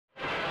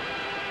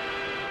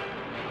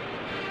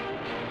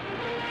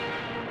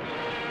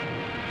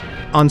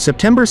On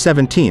September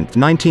 17,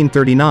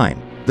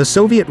 1939, the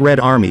Soviet Red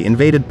Army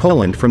invaded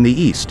Poland from the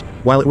east,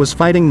 while it was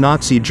fighting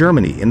Nazi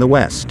Germany in the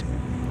west.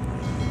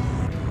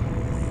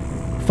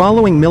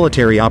 Following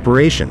military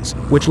operations,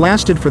 which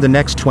lasted for the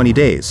next 20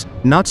 days,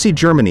 Nazi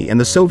Germany and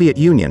the Soviet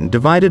Union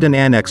divided and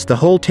annexed the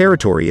whole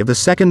territory of the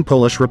Second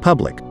Polish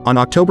Republic on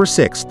October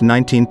 6,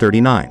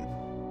 1939.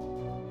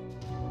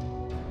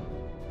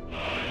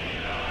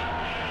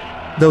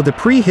 Though the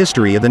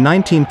prehistory of the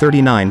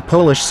 1939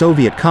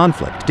 Polish-Soviet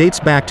conflict dates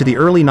back to the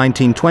early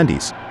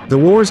 1920s, the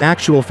war's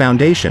actual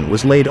foundation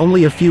was laid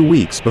only a few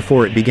weeks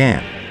before it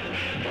began.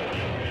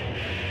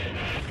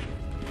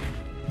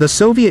 The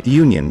Soviet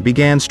Union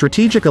began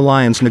strategic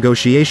alliance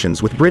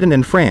negotiations with Britain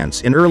and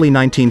France in early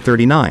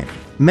 1939,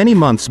 many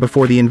months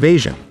before the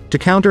invasion, to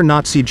counter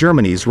Nazi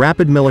Germany's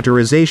rapid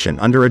militarization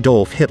under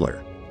Adolf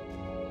Hitler.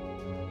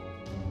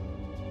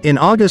 In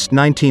August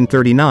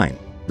 1939,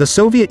 the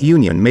Soviet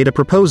Union made a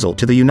proposal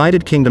to the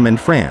United Kingdom and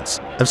France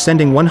of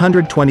sending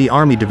 120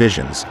 army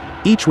divisions,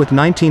 each with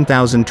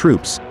 19,000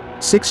 troops,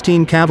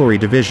 16 cavalry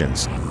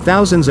divisions,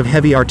 thousands of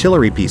heavy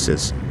artillery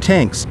pieces,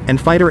 tanks, and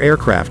fighter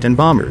aircraft and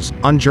bombers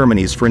on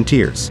Germany's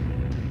frontiers.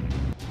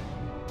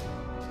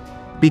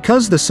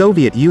 Because the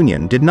Soviet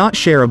Union did not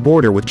share a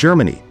border with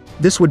Germany,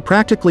 this would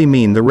practically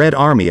mean the Red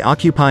Army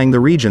occupying the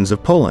regions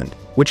of Poland,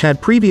 which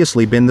had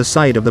previously been the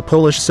site of the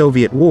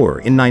Polish-Soviet War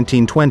in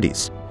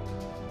 1920s.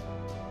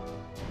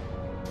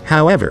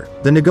 However,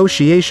 the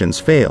negotiations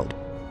failed.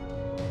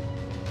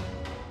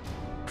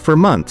 For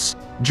months,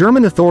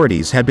 German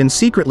authorities had been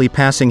secretly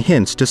passing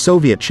hints to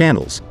Soviet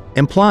channels,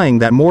 implying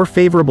that more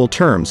favorable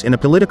terms in a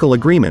political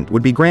agreement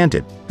would be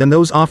granted than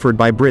those offered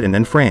by Britain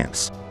and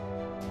France.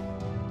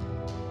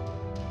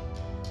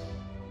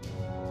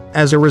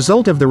 As a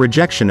result of the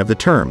rejection of the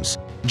terms,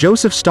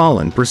 Joseph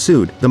Stalin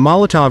pursued the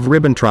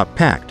Molotov-Ribbentrop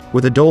Pact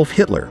with Adolf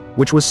Hitler,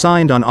 which was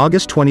signed on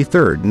August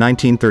 23,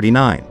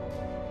 1939.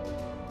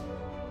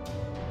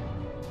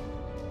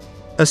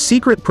 A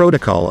secret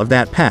protocol of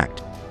that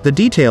pact, the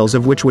details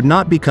of which would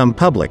not become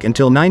public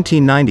until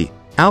 1990,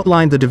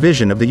 outlined the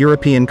division of the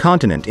European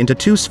continent into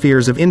two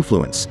spheres of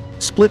influence,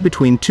 split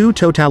between two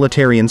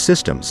totalitarian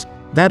systems,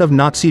 that of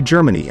Nazi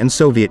Germany and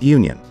Soviet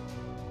Union.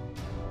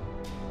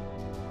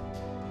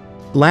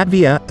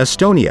 Latvia,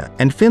 Estonia,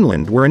 and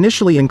Finland were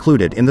initially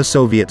included in the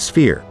Soviet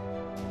sphere.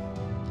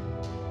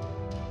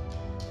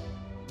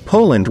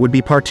 Poland would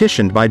be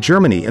partitioned by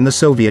Germany and the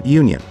Soviet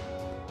Union.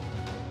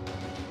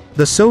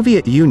 The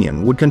Soviet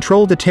Union would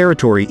control the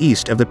territory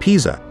east of the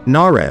Pisa,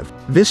 Narev,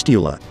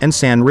 Vistula, and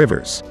San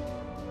rivers.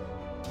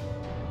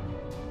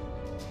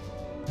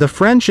 The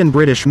French and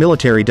British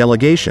military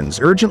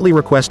delegations urgently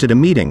requested a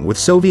meeting with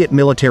Soviet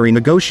military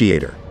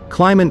negotiator,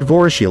 Kliment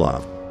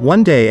Voroshilov,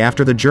 one day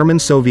after the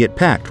German-Soviet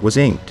pact was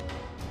inked.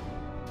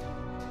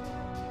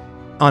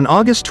 On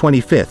August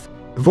 25,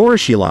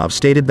 Voroshilov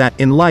stated that,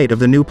 in light of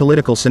the new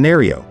political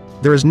scenario,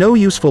 there is no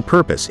useful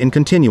purpose in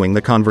continuing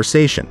the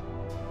conversation.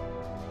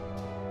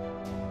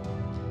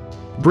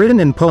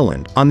 Britain and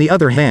Poland, on the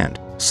other hand,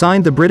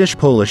 signed the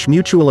British-Polish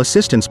Mutual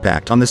Assistance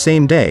Pact on the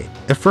same day,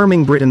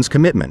 affirming Britain's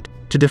commitment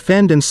to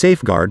defend and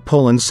safeguard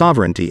Poland's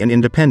sovereignty and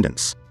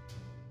independence.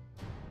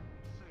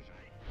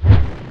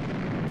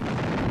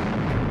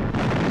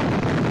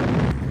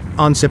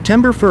 On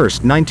September 1,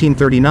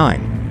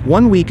 1939,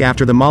 1 week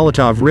after the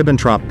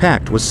Molotov-Ribbentrop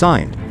Pact was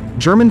signed,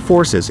 German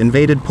forces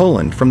invaded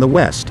Poland from the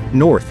west,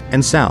 north,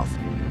 and south.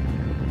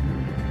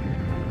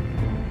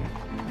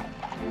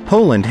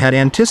 Poland had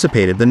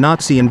anticipated the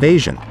Nazi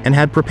invasion and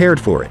had prepared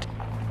for it.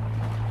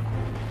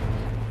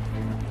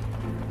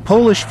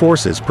 Polish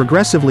forces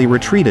progressively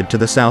retreated to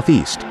the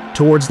southeast,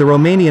 towards the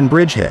Romanian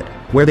bridgehead,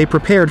 where they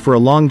prepared for a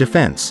long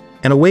defense,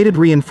 and awaited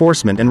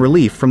reinforcement and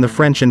relief from the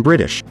French and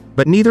British,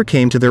 but neither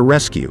came to their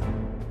rescue.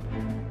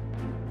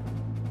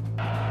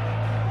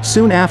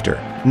 Soon after,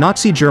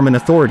 Nazi German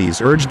authorities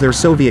urged their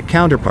Soviet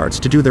counterparts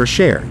to do their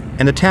share,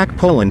 and attack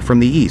Poland from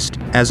the east,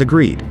 as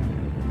agreed.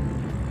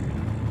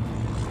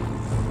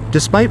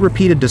 Despite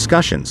repeated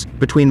discussions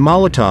between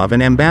Molotov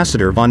and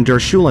Ambassador von der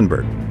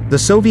Schulenburg, the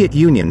Soviet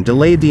Union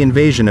delayed the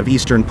invasion of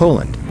eastern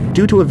Poland,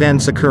 due to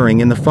events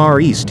occurring in the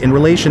Far East in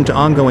relation to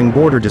ongoing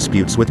border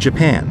disputes with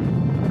Japan.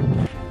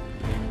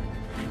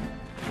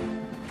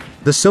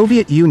 The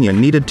Soviet Union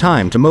needed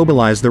time to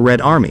mobilize the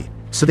Red Army,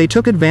 so they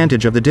took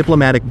advantage of the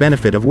diplomatic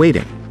benefit of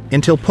waiting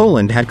until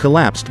Poland had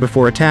collapsed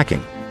before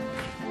attacking.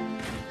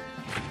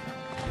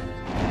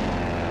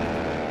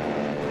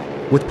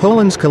 With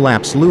Poland's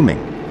collapse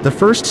looming, the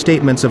first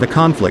statements of a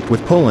conflict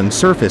with Poland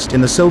surfaced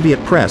in the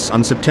Soviet press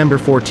on September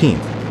 14.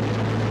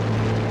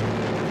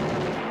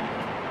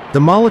 The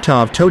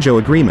Molotov-Tojo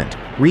Agreement,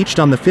 reached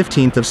on the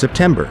 15th of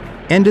September,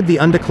 ended the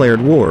undeclared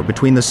war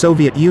between the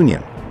Soviet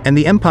Union and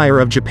the Empire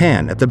of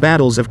Japan at the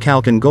battles of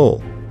Khalkhin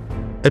Gol.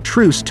 A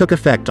truce took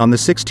effect on the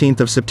 16th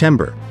of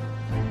September.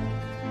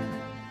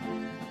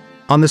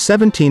 On the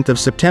 17th of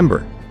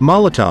September,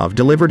 Molotov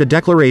delivered a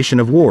declaration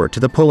of war to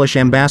the Polish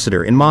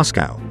ambassador in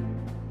Moscow.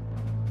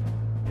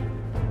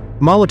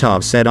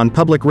 Molotov said on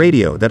public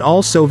radio that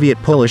all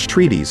Soviet-Polish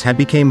treaties had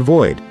become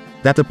void,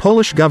 that the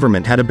Polish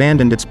government had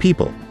abandoned its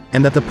people,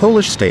 and that the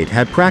Polish state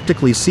had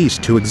practically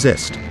ceased to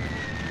exist.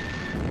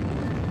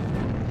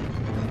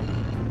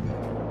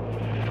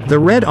 The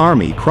Red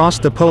Army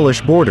crossed the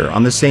Polish border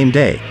on the same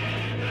day.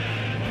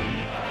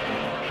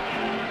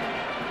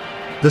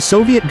 The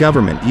Soviet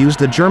government used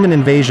the German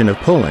invasion of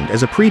Poland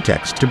as a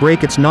pretext to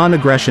break its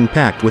non-aggression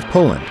pact with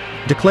Poland,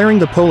 declaring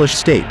the Polish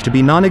state to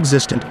be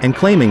non-existent and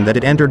claiming that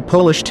it entered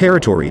Polish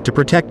territory to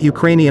protect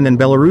Ukrainian and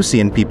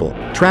Belarusian people,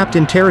 trapped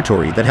in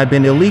territory that had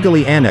been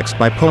illegally annexed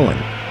by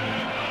Poland.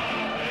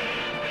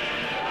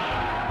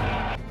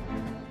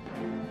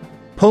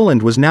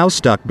 Poland was now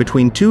stuck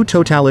between two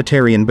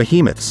totalitarian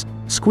behemoths,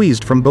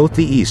 squeezed from both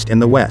the east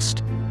and the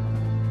west.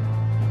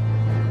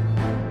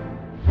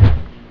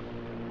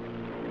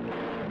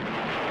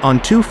 On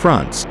two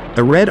fronts,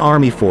 a Red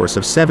Army force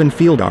of 7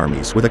 field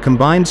armies with a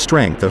combined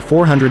strength of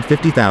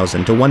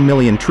 450,000 to 1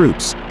 million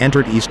troops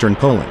entered eastern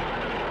Poland.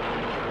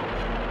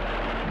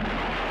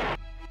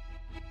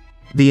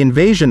 The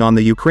invasion on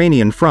the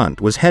Ukrainian front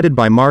was headed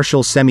by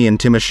Marshal Semyon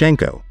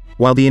Timoshenko,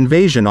 while the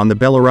invasion on the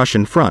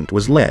Belarusian front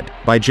was led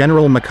by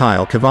General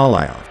Mikhail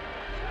Kovalyov.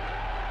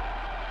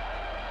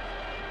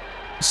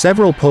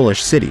 Several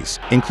Polish cities,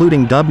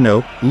 including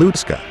Dubno,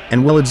 Lutska,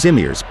 and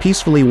Włodzimierz,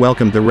 peacefully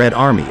welcomed the Red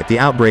Army at the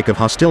outbreak of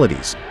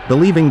hostilities,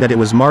 believing that it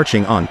was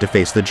marching on to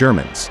face the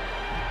Germans.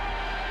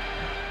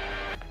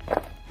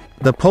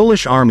 The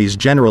Polish army's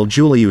General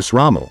Juliusz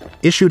Rommel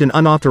issued an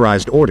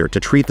unauthorized order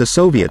to treat the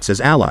Soviets as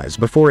allies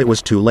before it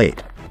was too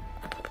late.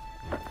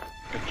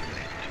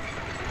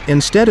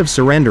 Instead of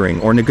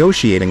surrendering or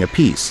negotiating a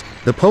peace,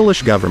 the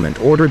Polish government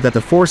ordered that the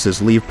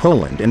forces leave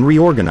Poland and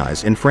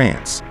reorganize in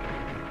France.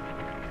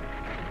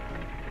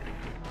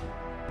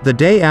 The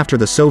day after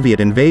the Soviet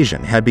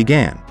invasion had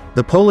begun,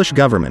 the Polish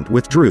government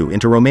withdrew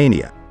into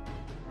Romania.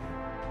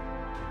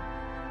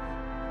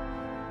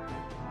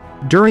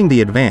 During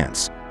the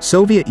advance,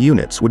 Soviet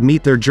units would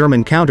meet their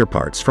German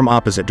counterparts from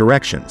opposite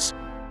directions.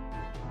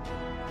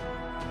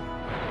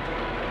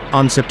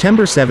 On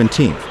September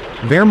 17,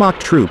 Wehrmacht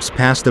troops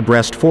passed the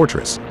Brest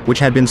fortress, which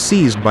had been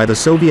seized by the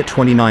Soviet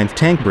 29th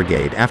Tank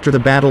Brigade after the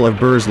Battle of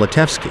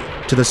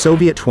Brest-Litovsky, to the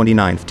Soviet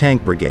 29th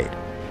Tank Brigade.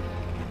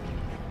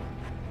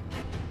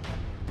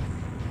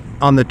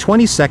 On the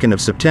 22nd of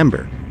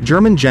September,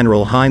 German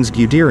General Heinz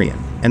Guderian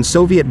and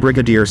Soviet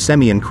Brigadier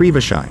Semyon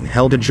Krivoshein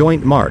held a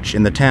joint march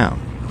in the town.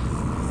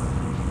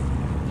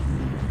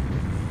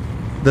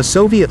 The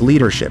Soviet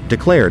leadership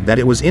declared that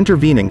it was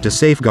intervening to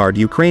safeguard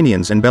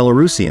Ukrainians and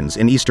Belarusians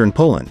in eastern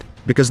Poland,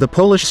 because the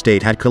Polish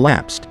state had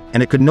collapsed,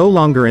 and it could no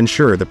longer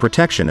ensure the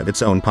protection of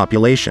its own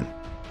population.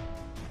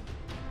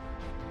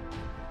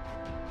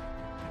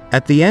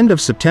 At the end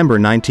of September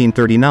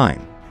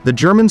 1939, the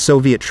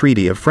German-Soviet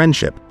Treaty of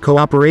Friendship,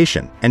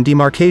 Cooperation, and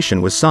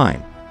Demarcation was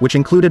signed, which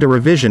included a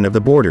revision of the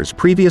borders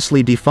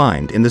previously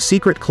defined in the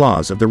secret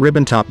clause of the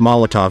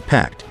Ribbentrop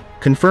Pact,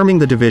 confirming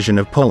the division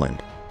of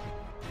Poland.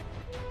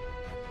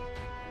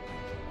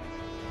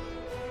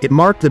 It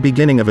marked the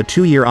beginning of a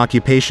 2-year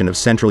occupation of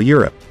Central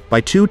Europe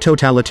by 2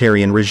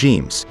 totalitarian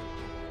regimes.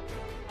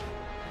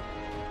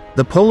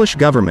 The Polish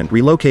government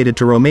relocated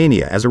to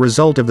Romania as a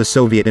result of the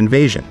Soviet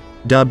invasion,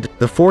 dubbed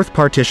the Fourth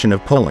Partition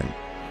of Poland.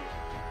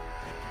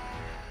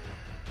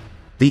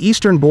 The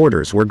eastern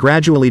borders were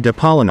gradually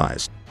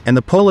depolonized, and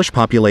the Polish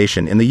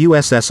population in the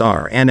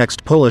USSR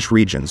annexed Polish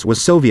regions was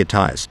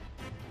Sovietized.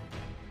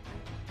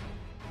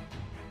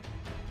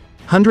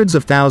 Hundreds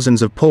of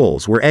thousands of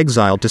Poles were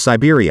exiled to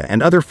Siberia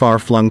and other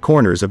far-flung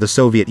corners of the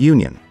Soviet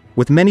Union,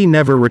 with many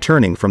never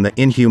returning from the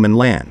inhuman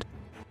land.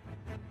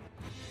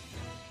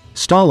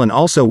 Stalin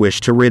also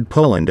wished to rid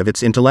Poland of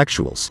its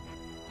intellectuals.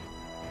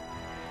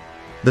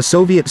 The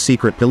Soviet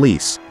secret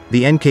police,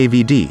 the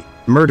NKVD,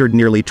 murdered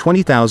nearly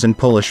 20,000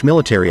 Polish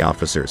military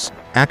officers,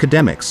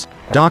 academics,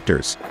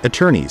 doctors,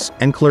 attorneys,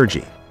 and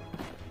clergy.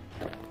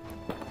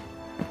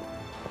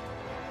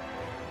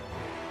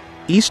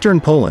 Eastern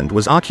Poland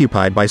was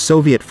occupied by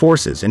Soviet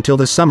forces until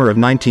the summer of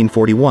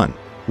 1941,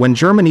 when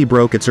Germany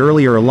broke its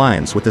earlier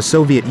alliance with the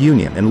Soviet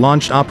Union and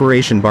launched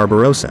Operation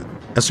Barbarossa,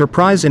 a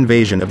surprise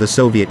invasion of the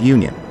Soviet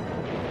Union.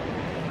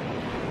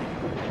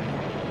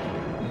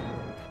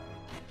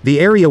 The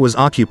area was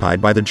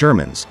occupied by the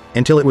Germans,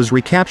 until it was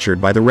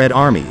recaptured by the Red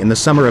Army in the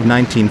summer of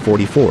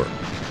 1944.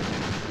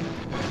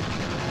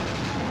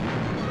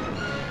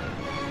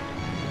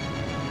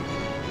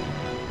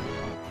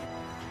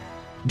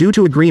 Due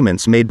to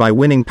agreements made by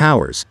winning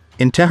powers,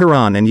 in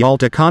Tehran and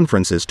Yalta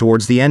conferences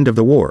towards the end of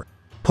the war,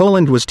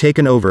 Poland was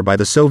taken over by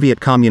the Soviet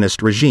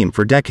communist regime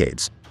for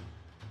decades.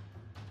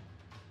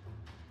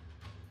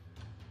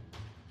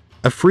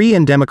 A free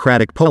and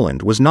democratic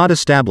Poland was not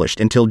established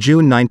until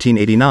June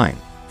 1989.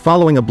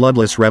 Following a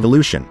bloodless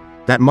revolution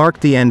that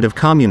marked the end of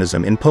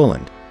communism in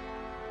Poland.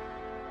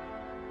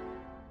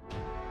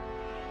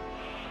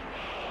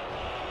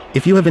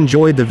 If you have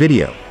enjoyed the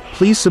video,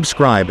 please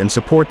subscribe and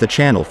support the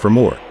channel for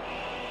more.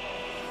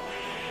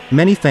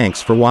 Many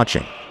thanks for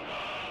watching.